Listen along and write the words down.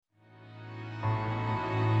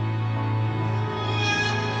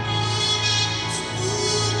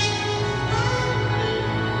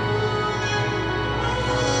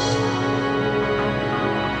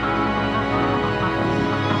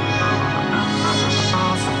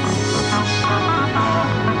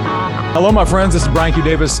Hello, my friends. This is Brian Q.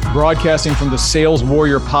 Davis broadcasting from the Sales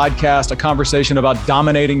Warrior podcast, a conversation about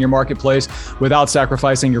dominating your marketplace without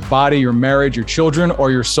sacrificing your body, your marriage, your children,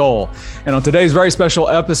 or your soul. And on today's very special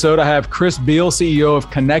episode, I have Chris Beall, CEO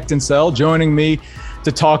of Connect and Sell, joining me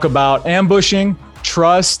to talk about ambushing,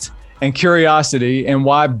 trust, and curiosity, and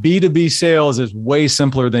why B2B sales is way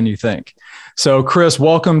simpler than you think. So, Chris,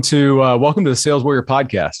 welcome to the Sales Warrior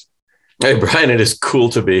podcast. Hey, Brian, it is cool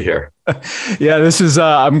to be here. Yeah, this is.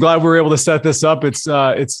 I'm glad we were able to set this up. It's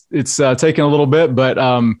taken a little bit, but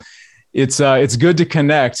it's good to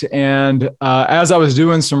connect. And as I was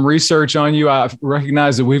doing some research on you, I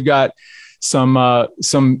recognized that we've got some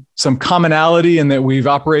commonality and that we've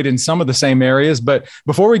operated in some of the same areas. But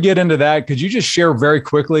before we get into that, could you just share very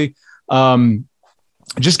quickly?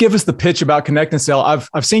 Just give us the pitch about Connect and Sell.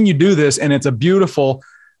 I've seen you do this, and it's a beautiful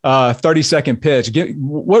 30-second pitch.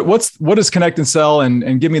 What is Connect and Sell,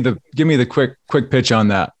 and give me the quick pitch on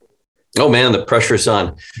that. Oh man, the pressure's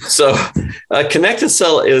on. So Connect and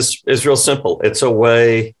Sell is real simple. It's a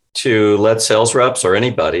way to let sales reps or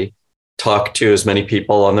anybody talk to as many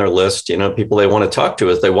people on their list, people they want to talk to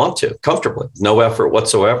as they want to, comfortably, no effort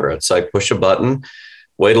whatsoever. It's like push a button,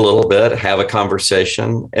 wait a little bit, have a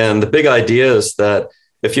conversation. And the big idea is that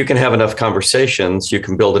if you can have enough conversations, you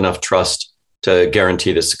can build enough trust to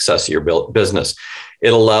guarantee the success of your business.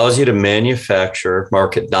 It allows you to manufacture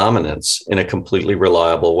market dominance in a completely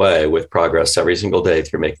reliable way with progress every single day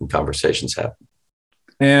through making conversations happen.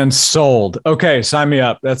 And sold. Okay, sign me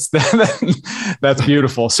up. That's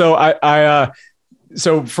beautiful. So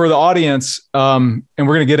so for the audience, and we're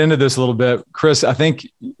going to get into this a little bit, Chris, I think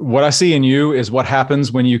what I see in you is what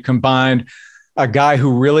happens when you combine a guy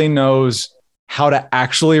who really knows how to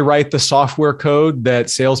actually write the software code that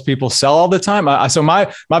salespeople sell all the time. So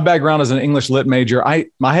my background as an English lit major, I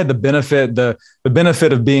had the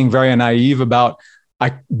benefit of being very naive about.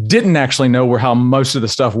 I didn't actually know how most of the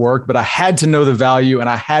stuff worked, but I had to know the value, and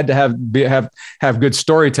I had to have good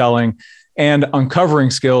storytelling and uncovering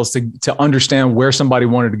skills to understand where somebody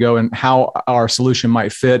wanted to go and how our solution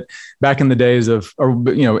might fit. Back in the days of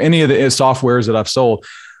any of the softwares that I've sold.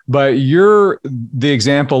 But you're the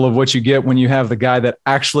example of what you get when you have the guy that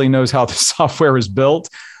actually knows how the software is built,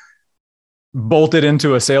 bolted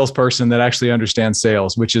into a salesperson that actually understands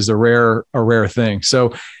sales, which is a rare thing.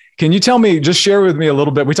 So can you tell me, just share with me a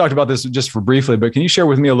little bit, we talked about this just for briefly, but can you share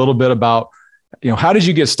with me a little bit about, how did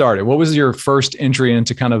you get started? What was your first entry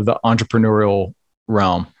into kind of the entrepreneurial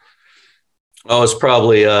realm? Oh, it's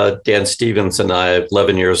probably Dan Stevens and I,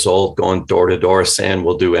 11 years old, going door to door saying,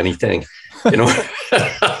 we'll do anything. You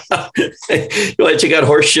got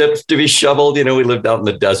horse shit to be shoveled. We lived out in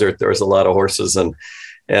the desert. There was a lot of horses and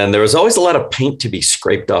there was always a lot of paint to be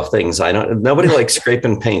scraped off things. Nobody likes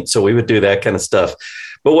scraping paint. So we would do that kind of stuff.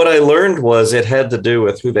 But what I learned was it had to do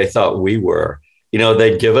with who they thought we were.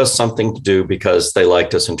 They'd give us something to do because they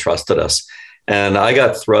liked us and trusted us. And I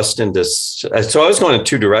got thrust into, so I was going in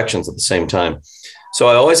two directions at the same time. So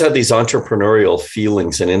I always had these entrepreneurial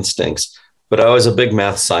feelings and instincts, but I was a big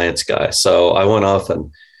math science guy. So I went off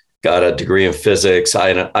and got a degree in physics.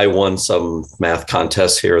 I won some math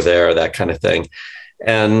contests here or there, that kind of thing.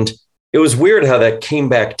 And it was weird how that came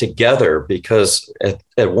back together because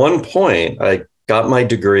at one point I got my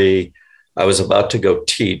degree. I was about to go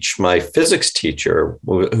teach. My physics teacher,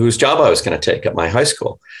 whose job I was going to take at my high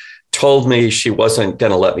school, told me she wasn't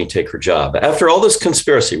going to let me take her job. After all this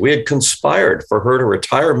conspiracy, we had conspired for her to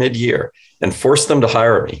retire mid-year and force them to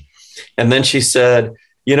hire me. And then she said,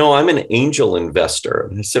 I'm an angel investor.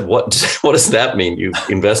 And I said, what does that mean? You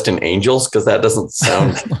invest in angels? Because that doesn't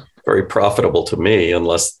sound very profitable to me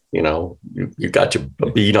unless, you got your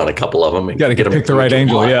bead on a couple of them. You got to pick the right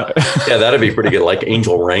angel. Yeah. Yeah, that'd be pretty good, like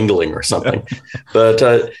angel wrangling or something.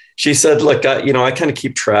 But she said, look, I kind of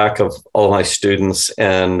keep track of all my students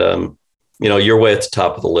and, you're way at the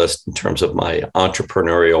top of the list in terms of my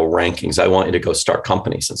entrepreneurial rankings. I want you to go start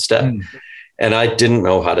companies instead. Mm. And I didn't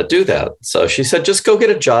know how to do that. So she said, just go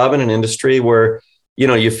get a job in an industry where,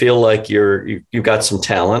 you feel like you've got some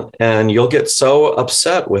talent and you'll get so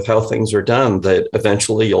upset with how things are done that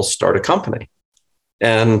eventually you'll start a company.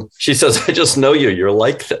 And she says, I just know you're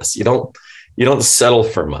like this. You don't settle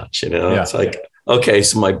for much, Yeah. It's like, okay,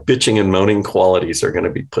 so my bitching and moaning qualities are going to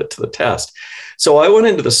be put to the test. So I went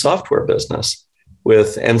into the software business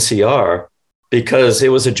with NCR because it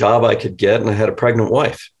was a job I could get and I had a pregnant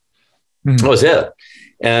wife. Mm-hmm. That was it.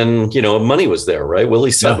 And, money was there, right?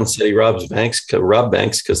 Willie Sutton said he robbed banks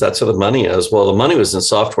because that's where the money is. Well, the money was in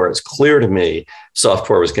software. It's clear to me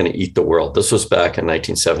software was going to eat the world. This was back in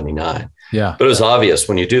 1979. Yeah. But it was obvious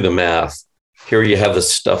when you do the math, here you have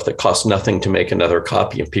this stuff that costs nothing to make another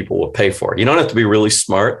copy and people will pay for it. You don't have to be really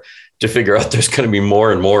smart to figure out there's going to be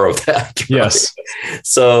more and more of that. Right? Yes.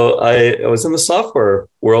 So I was in the software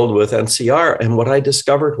world with NCR. And what I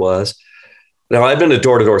discovered was, now I've been a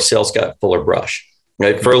door-to-door sales guy at Fuller Brush,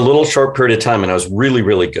 right? For a little short period of time. And I was really,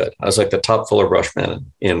 really good. I was like the top Fuller Brush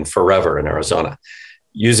man in forever in Arizona,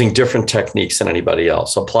 using different techniques than anybody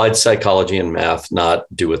else. Applied psychology and math, not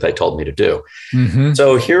do what they told me to do. Mm-hmm.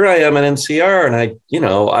 So here I am at NCR, and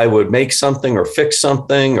I would make something or fix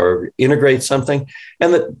something or integrate something.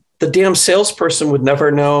 And the damn salesperson would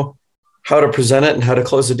never know how to present it and how to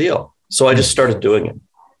close a deal. So I just started doing it.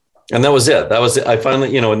 And that was it. I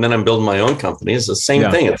finally, and then I'm building my own company. It's the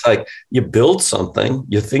same thing. It's like you build something,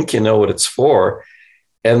 you think you know what it's for,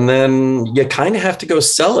 and then you kind of have to go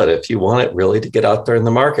sell it if you want it really to get out there in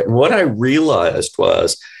the market. And what I realized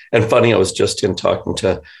was, and funny, I was just in talking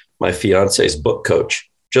to my fiance's book coach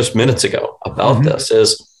just minutes ago about this,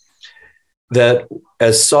 is that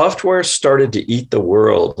as software started to eat the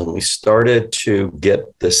world and we started to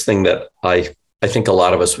get this thing that I think a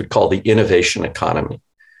lot of us would call the innovation economy,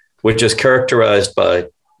 which is characterized by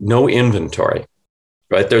no inventory,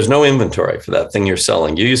 right? There's no inventory for that thing you're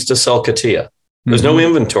selling. You used to sell CATIA. There's no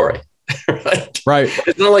inventory, right? Right.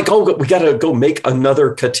 It's not like, we got to go make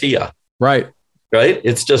another CATIA. Right. Right.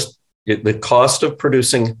 It's just the cost of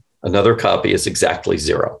producing another copy is exactly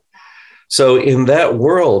zero. So in that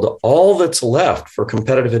world, all that's left for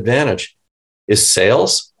competitive advantage is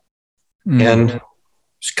sales and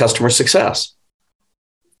customer success.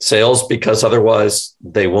 Sales, because otherwise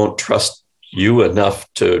they won't trust you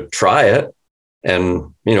enough to try it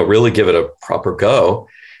and, really give it a proper go.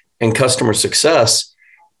 And customer success,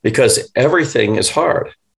 because everything is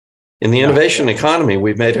hard. In the innovation economy,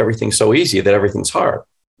 we've made everything so easy that everything's hard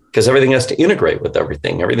because everything has to integrate with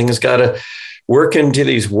everything. Everything has got to work into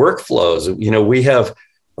these workflows. We have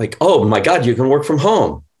like, oh my God, you can work from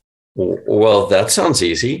home. Well, that sounds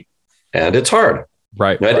easy and it's hard.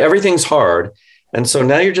 Right. Everything's hard. And so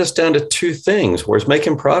now you're just down to two things, whereas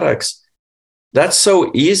making products, that's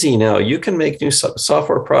so easy now. You can make new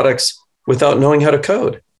software products without knowing how to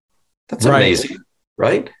code. That's amazing,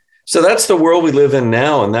 right? So that's the world we live in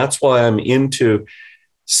now. And that's why I'm into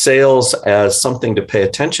sales as something to pay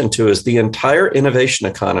attention to, is the entire innovation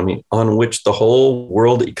economy on which the whole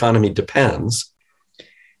world economy depends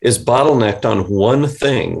is bottlenecked on one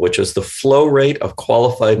thing, which is the flow rate of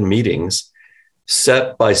qualified meetings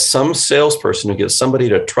set by some salesperson who gets somebody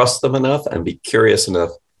to trust them enough and be curious enough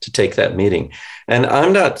to take that meeting. And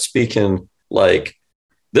I'm not speaking like,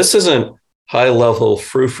 this isn't high-level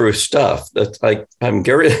frou-frou stuff. That I'm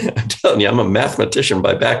telling you, I'm a mathematician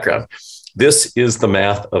by background. This is the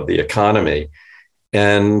math of the economy.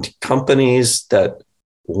 And companies that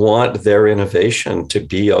want their innovation to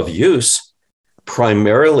be of use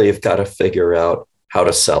primarily have got to figure out how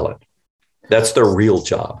to sell it. That's their real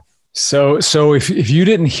job. So if you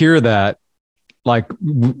didn't hear that,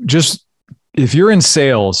 just if you're in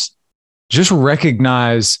sales, just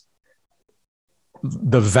recognize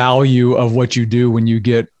the value of what you do when you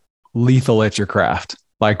get lethal at your craft,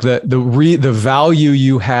 like the value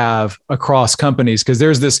you have across companies. Cause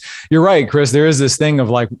there's this, you're right, Chris, there is this thing of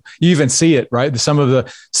like, you even see it, right? Some of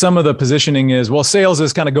the positioning is, well, sales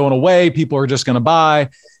is kind of going away. People are just going to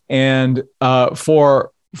buy. And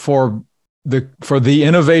for the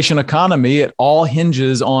innovation economy, it all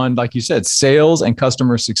hinges on, like you said, sales and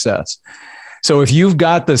customer success. So if you've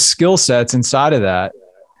got the skill sets inside of that,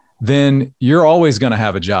 then you're always going to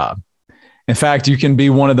have a job. In fact, you can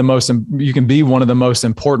be one of the most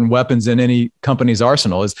important weapons in any company's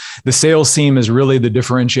arsenal. Is the sales team is really the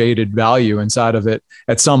differentiated value inside of it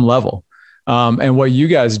at some level. And what you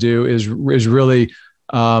guys do is really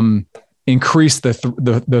increase the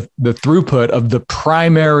throughput of the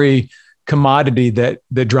primary commodity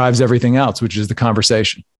that drives everything else, which is the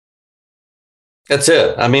conversation. That's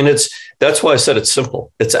it. I mean, that's why I said it's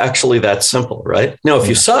simple. It's actually that simple, right? Now, if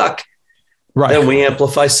you suck, then we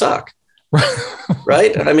amplify suck,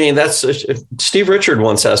 right? I mean, that's Steve Richard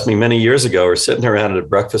once asked me many years ago. We're sitting around at a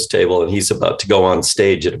breakfast table, and he's about to go on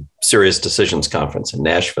stage at a Serious Decisions conference in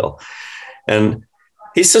Nashville, and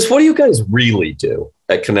he says, "What do you guys really do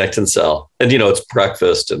at Connect and Sell?" And it's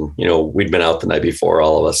breakfast, and we'd been out the night before,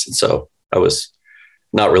 all of us, and so I was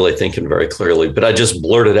not really thinking very clearly, but I just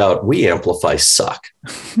blurted out, "We amplify suck."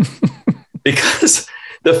 Because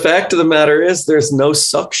the fact of the matter is there's no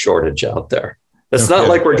suck shortage out there. It's not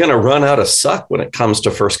like we're going to run out of suck when it comes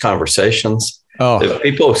to first conversations. If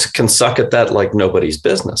people can suck at that like nobody's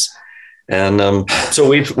business. And so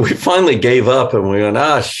we finally gave up and we went,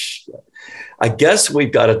 I guess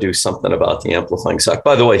we've got to do something about the amplifying suck.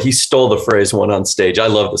 By the way, he stole the phrase, went on stage. I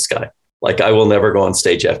love this guy. Like, I will never go on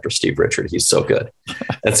stage after Steve Richard. He's so good.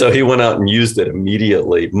 And so he went out and used it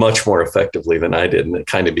immediately, much more effectively than I did. And it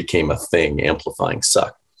kind of became a thing, amplifying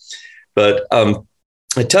suck. But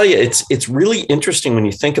I tell you, it's really interesting when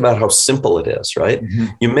you think about how simple it is, right? Mm-hmm.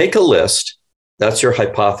 You make a list. That's your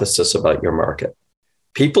hypothesis about your market.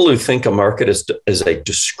 People who think a market is a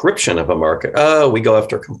description of a market. Oh, we go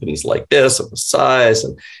after companies like this of the size,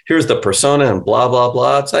 and here's the persona and blah, blah,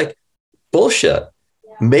 blah. It's like bullshit.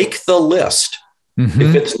 Make the list. Mm-hmm.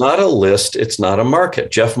 If it's not a list, it's not a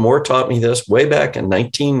market. Jeff Moore taught me this way back in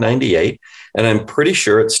 1998, and I'm pretty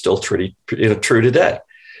sure it's still true today.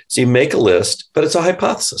 So you make a list, but it's a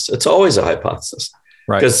hypothesis. It's always a hypothesis.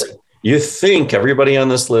 Right. Because you think everybody on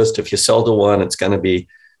this list, if you sell to one, it's going to be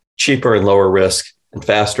cheaper and lower risk and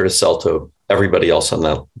faster to sell to everybody else on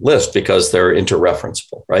that list because they're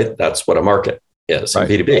interreferenceable, right? That's what a market is in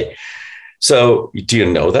B2B. So do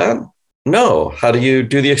you know that? No. How do you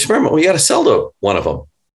do the experiment? Well, you got to sell to one of them.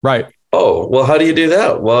 Right. Oh, well, how do you do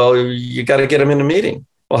that? Well, you got to get them in a meeting.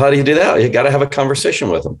 Well, how do you do that? You got to have a conversation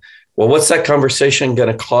with them. Well, what's that conversation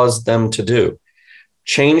going to cause them to do?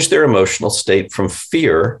 Change their emotional state from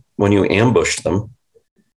fear when you ambush them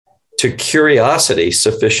to curiosity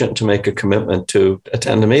sufficient to make a commitment to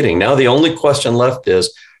attend a meeting. Now, the only question left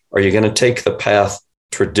is, are you going to take the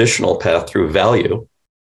traditional path through value?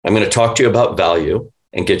 I'm going to talk to you about value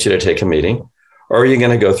and get you to take a meeting, or are you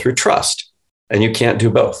going to go through trust? And you can't do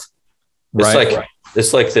both.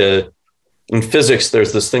 It's like in physics,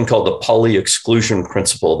 there's this thing called the Pauli exclusion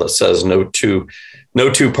principle that says no two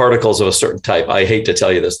particles of a certain type. I hate to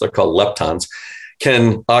tell you this, they're called leptons,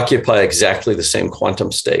 can occupy exactly the same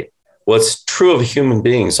quantum state. What's true of human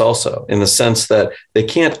beings also, in the sense that they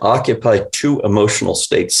can't occupy two emotional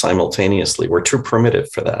states simultaneously. We're too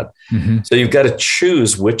primitive for that. Mm-hmm. So you've got to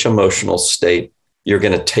choose which emotional state you're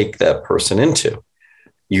going to take that person into.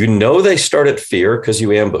 You know they start at fear because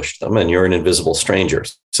you ambushed them and you're an invisible stranger.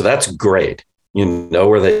 So that's great. You know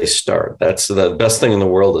where they start. That's the best thing in the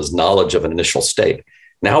world is knowledge of an initial state.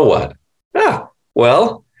 Now what?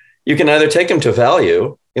 Well, you can either take them to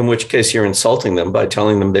value, in which case you're insulting them by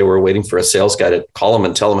telling them they were waiting for a sales guy to call them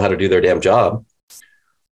and tell them how to do their damn job.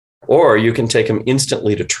 Or you can take them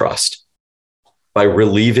instantly to trust by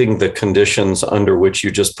relieving the conditions under which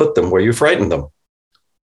you just put them, where you frightened them.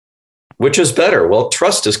 Which is better? Well,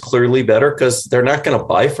 trust is clearly better because they're not going to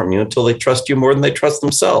buy from you until they trust you more than they trust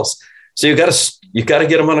themselves. So you got to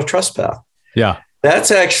get them on a trust path. Yeah.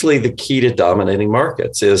 That's actually the key to dominating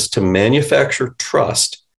markets, is to manufacture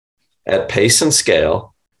trust at pace and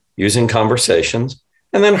scale using conversations,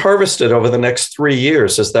 and then harvest it over the next 3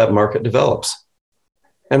 years as that market develops.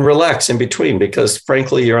 And relax in between, because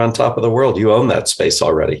frankly, you're on top of the world. You own that space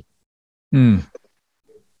already.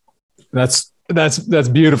 That's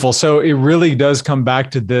beautiful. So it really does come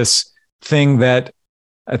back to this thing that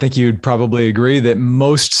I think you'd probably agree that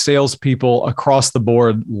most salespeople across the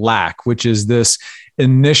board lack, which is this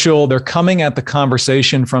they're coming at the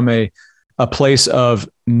conversation from a place of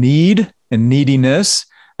need and neediness,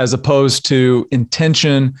 as opposed to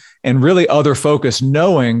intention and really other focus,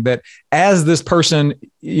 knowing that as this person,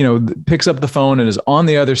 picks up the phone and is on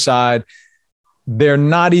the other side, they're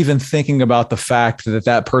not even thinking about the fact that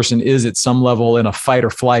that person is at some level in a fight or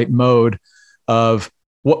flight mode of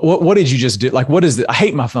what did you just do? Like, what is it? I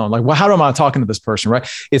hate my phone. Like, how am I talking to this person? Right.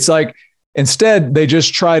 It's like, instead they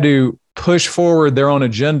just try to push forward their own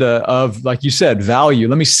agenda of, like you said,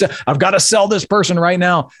 value. I've got to sell this person right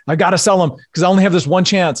now. I've got to sell them because I only have this one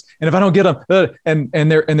chance. And if I don't get them,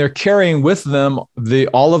 and they're carrying with them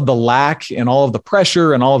all of the lack and all of the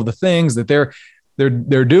pressure and all of the things that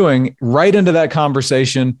they're doing right into that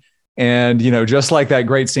conversation. And, just like that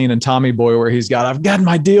great scene in Tommy Boy where I've got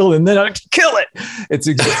my deal and then I kill it. It's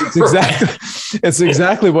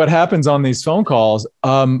exactly what happens on these phone calls.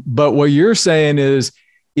 But what you're saying is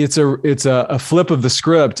it's a flip of the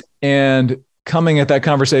script, and coming at that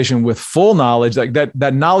conversation with full knowledge, like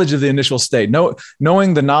that knowledge of the initial state.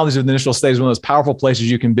 Knowing the knowledge of the initial state is one of those powerful places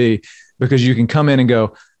you can be, because you can come in and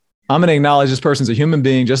go, I'm going to acknowledge this person's a human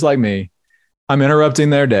being just like me. I'm interrupting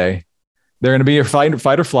their day. They're going to be a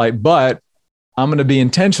fight or flight, but I'm going to be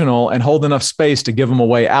intentional and hold enough space to give them a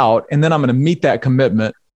way out. And then I'm going to meet that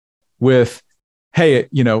commitment with, hey,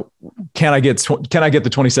 can I get the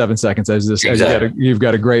 27 seconds as this? Exactly. You've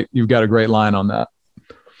got a great line on that.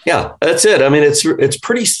 Yeah, that's it. I mean,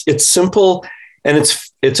 it's simple and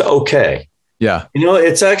it's okay. Yeah.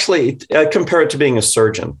 It's actually, I compare it to being a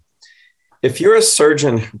surgeon. If you're a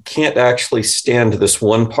surgeon who can't actually stand this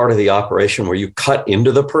one part of the operation where you cut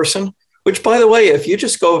into the person, which, by the way, if you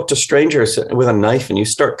just go up to strangers with a knife and you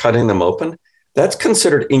start cutting them open, that's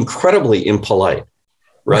considered incredibly impolite.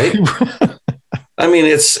 right? I mean,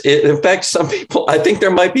 in fact, some people, I think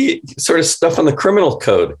there might be sort of stuff in the criminal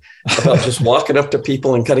code about just walking up to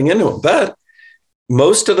people and cutting into them. But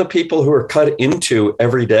most of the people who are cut into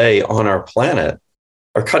every day on our planet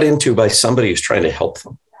are cut into by somebody who's trying to help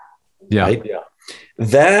them. Yeah. Right? Yeah.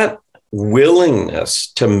 That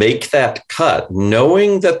willingness to make that cut,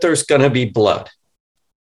 knowing that there's going to be blood,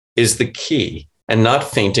 is the key, and not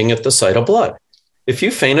fainting at the sight of blood. If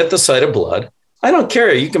you faint at the sight of blood, I don't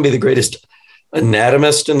care. You can be the greatest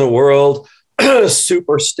anatomist in the world,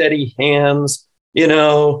 super steady hands,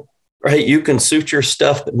 right? You can suture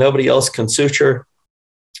stuff that nobody else can suture.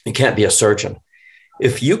 You can't be a surgeon.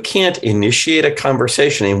 If you can't initiate a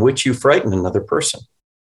conversation in which you frighten another person,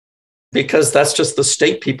 because that's just the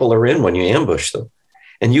state people are in when you ambush them,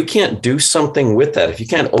 and you can't do something with that, if you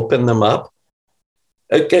can't open them up,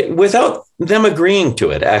 without them agreeing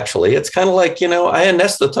to it, actually, it's kind of like, I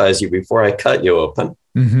anesthetize you before I cut you open.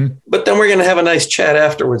 Mm-hmm. But then we're going to have a nice chat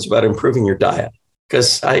afterwards about improving your diet,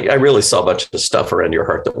 because I really saw a bunch of stuff around your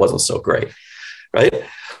heart that wasn't so great, right?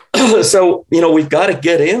 So, we've got to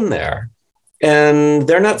get in there, and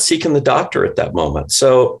they're not seeking the doctor at that moment.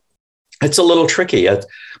 So it's a little tricky.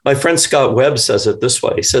 My friend Scott Webb says it this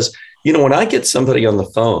way. He says, when I get somebody on the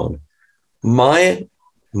phone, my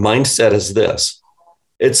mindset is this.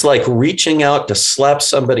 It's like reaching out to slap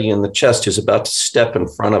somebody in the chest who's about to step in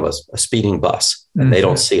front of a speeding bus, and they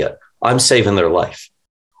don't see it. I'm saving their life.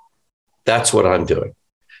 That's what I'm doing.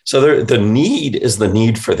 So the need is the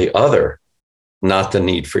need for the other, not the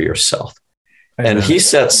need for yourself. And he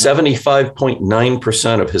set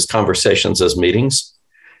 75.9% of his conversations as meetings,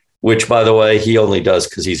 which, by the way, he only does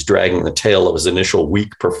because he's dragging the tail of his initial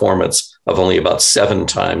weak performance of only about 7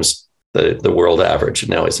 times the world average.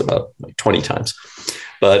 And now he's about 20 times.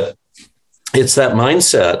 But it's that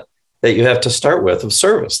mindset that you have to start with of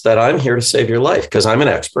service, that I'm here to save your life because I'm an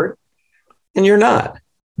expert and you're not.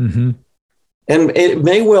 Mm-hmm. And it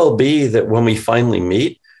may well be that when we finally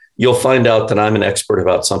meet, you'll find out that I'm an expert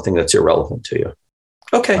about something that's irrelevant to you.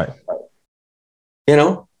 Okay. Right.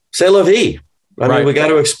 C'est la vie. I mean, we got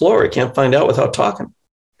to explore. You can't find out without talking.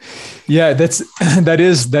 Yeah, that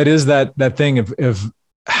is that thing of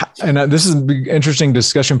and this is an interesting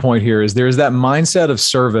discussion point here, is there's that mindset of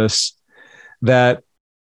service that,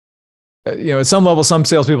 at some level, some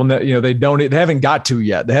salespeople, they haven't got to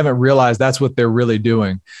yet. They haven't realized that's what they're really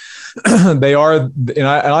doing. They are. And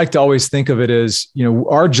I like to always think of it as,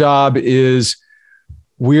 our job is,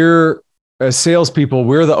 we're as salespeople,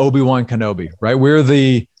 we're the Obi-Wan Kenobi, right? We're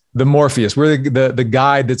the Morpheus. We're the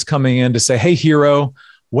guide that's coming in to say, hey, hero,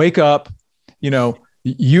 wake up.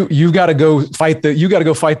 You've got to go fight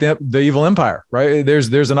the evil empire, right?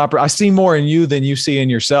 There's an I see more in you than you see in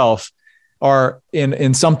yourself, or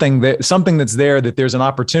in something that's there, that there's an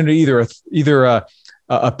opportunity, either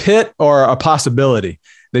a pit or a possibility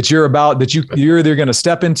that you're either going to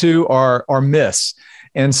step into or miss.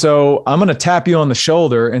 And so I'm going to tap you on the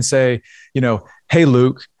shoulder and say, hey,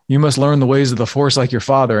 Luke, you must learn the ways of the Force like your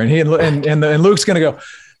father. And Luke's going to go,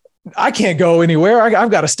 I can't go anywhere.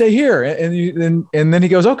 I've got to stay here. And then he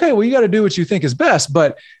goes, okay, well, you got to do what you think is best.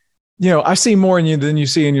 But, I see more in you than you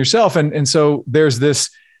see in yourself. And so there's this,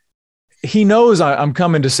 he knows I'm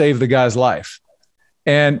coming to save the guy's life.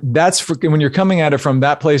 And that's when you're coming at it from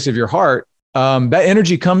that place of your heart, that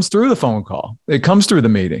energy comes through the phone call. It comes through the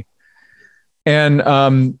meeting.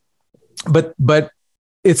 And, but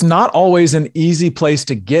it's not always an easy place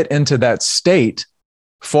to get into that state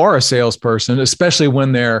for a salesperson, especially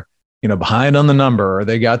when they're, behind on the number, or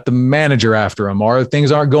they got the manager after them, or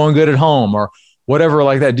things aren't going good at home, or whatever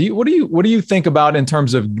like that. What do you think about in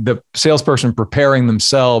terms of the salesperson preparing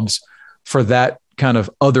themselves for that kind of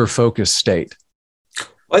other focused state?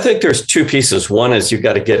 Well, I think there's 2 pieces. One is you've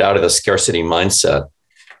got to get out of the scarcity mindset.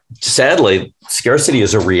 Sadly, scarcity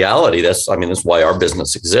is a reality. That's why our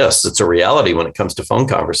business exists. It's a reality when it comes to phone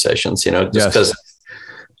conversations, just because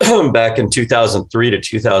back in 2003 to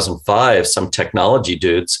 2005, some technology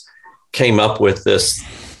dudes came up with this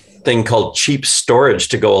thing called cheap storage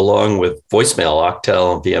to go along with voicemail.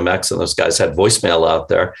 Octel and VMX and those guys had voicemail out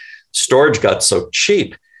there. Storage got so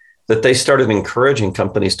cheap that they started encouraging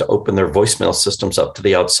companies to open their voicemail systems up to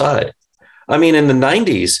the outside. In the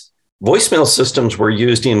 90s, voicemail systems were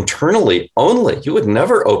used internally only. You would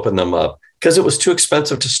never open them up because it was too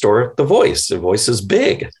expensive to store the voice. The voice is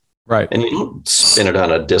big. Right. And you don't spin it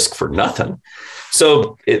on a disk for nothing.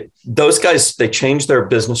 So those guys, they changed their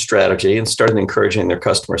business strategy and started encouraging their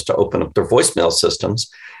customers to open up their voicemail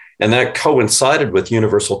systems. And that coincided with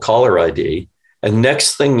universal caller ID. And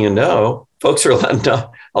next thing you know, folks are letting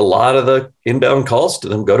a lot of the inbound calls to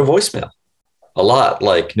them go to voicemail. a lot.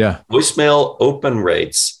 Like voicemail open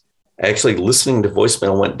rates, actually listening to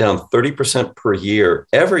voicemail went down 30% per year,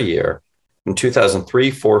 every year in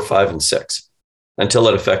 2003, 4, 5, and 6, until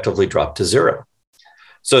it effectively dropped to zero.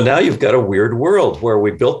 So now you've got a weird world where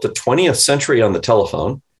we built the 20th century on the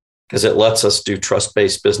telephone because it lets us do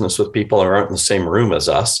trust-based business with people who aren't in the same room as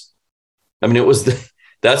us. I mean,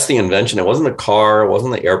 that's the invention. It wasn't the car, it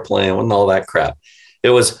wasn't the airplane, it wasn't all that crap. It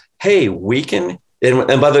was, hey, we can,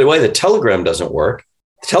 and by the way, the telegram doesn't work.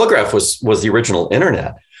 The telegraph was the original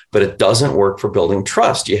internet, but it doesn't work for building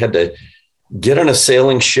trust. You had to get on a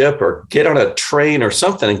sailing ship or get on a train or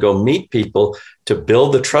something and go meet people to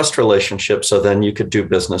build the trust relationship. So then you could do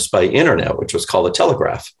business by internet, which was called the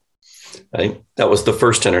telegraph. Right? That was the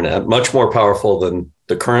first internet, much more powerful than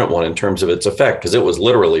the current one in terms of its effect, because it was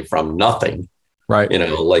literally from nothing. Right.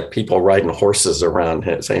 Like people riding horses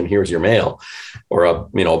around saying, here's your mail, or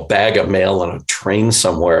a bag of mail on a train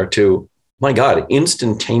somewhere, to, my God,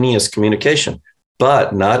 instantaneous communication,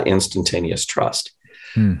 but not instantaneous trust.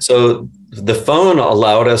 So the phone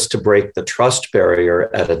allowed us to break the trust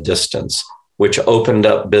barrier at a distance, which opened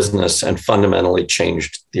up business and fundamentally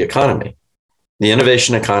changed the economy. The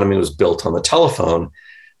innovation economy was built on the telephone,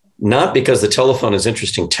 not because the telephone is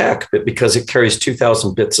interesting tech, but because it carries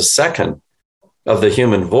 2,000 bits a second of the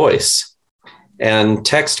human voice. And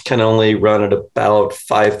text can only run at about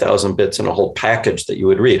 5,000 bits in a whole package that you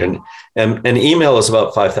would read. And email is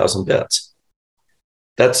about 5,000 bits.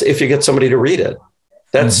 That's if you get somebody to read it.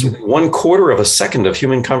 That's 1/4 of a second of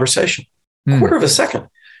human conversation, quarter of a second,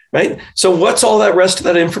 right? So what's all that rest of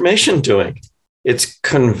that information doing? It's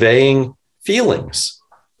conveying feelings.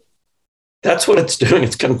 That's what it's doing.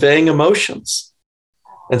 It's conveying emotions.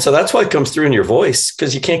 And so that's why it comes through in your voice,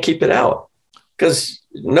 because you can't keep it out, because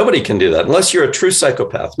nobody can do that unless you're a true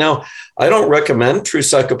psychopath. Now, I don't recommend true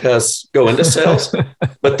psychopaths go into sales,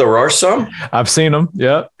 but there are some. I've seen them.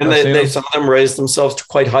 Yeah. And some of them raise themselves to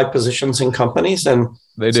quite high positions in companies. And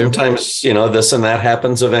they do. Sometimes, this and that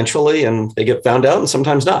happens eventually and they get found out, and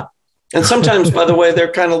sometimes not. And sometimes, by the way,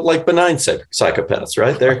 they're kind of like benign psychopaths,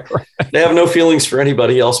 right? They have no feelings for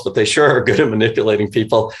anybody else, but they sure are good at manipulating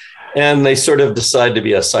people. And they sort of decide to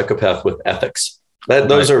be a psychopath with ethics.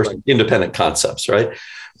 Those are independent concepts, right?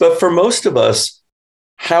 But for most of us,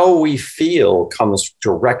 how we feel comes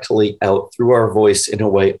directly out through our voice in a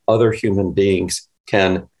way other human beings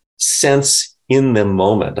can sense in the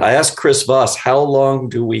moment. I asked Chris Voss, how long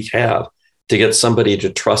do we have to get somebody to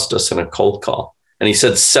trust us in a cold call? And he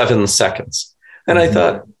said 7 seconds. And I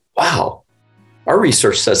thought, wow, our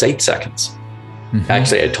research says 8 seconds.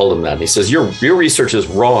 Actually, I told him that. And he says, your research is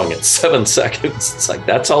wrong at 7 seconds. It's like,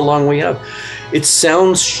 that's how long we have. It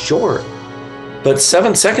sounds short, but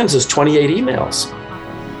 7 seconds is 28 emails.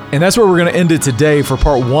 And that's where we're going to end it today for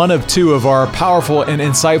part 1 of 2 of our powerful and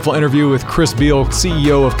insightful interview with Chris Beall,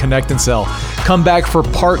 CEO of Connect and Sell. Come back for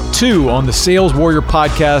part 2 on the Sales Warrior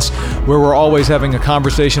podcast, where we're always having a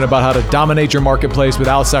conversation about how to dominate your marketplace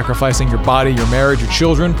without sacrificing your body, your marriage, your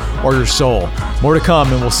children, or your soul. More to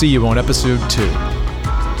come, and we'll see you on episode 2.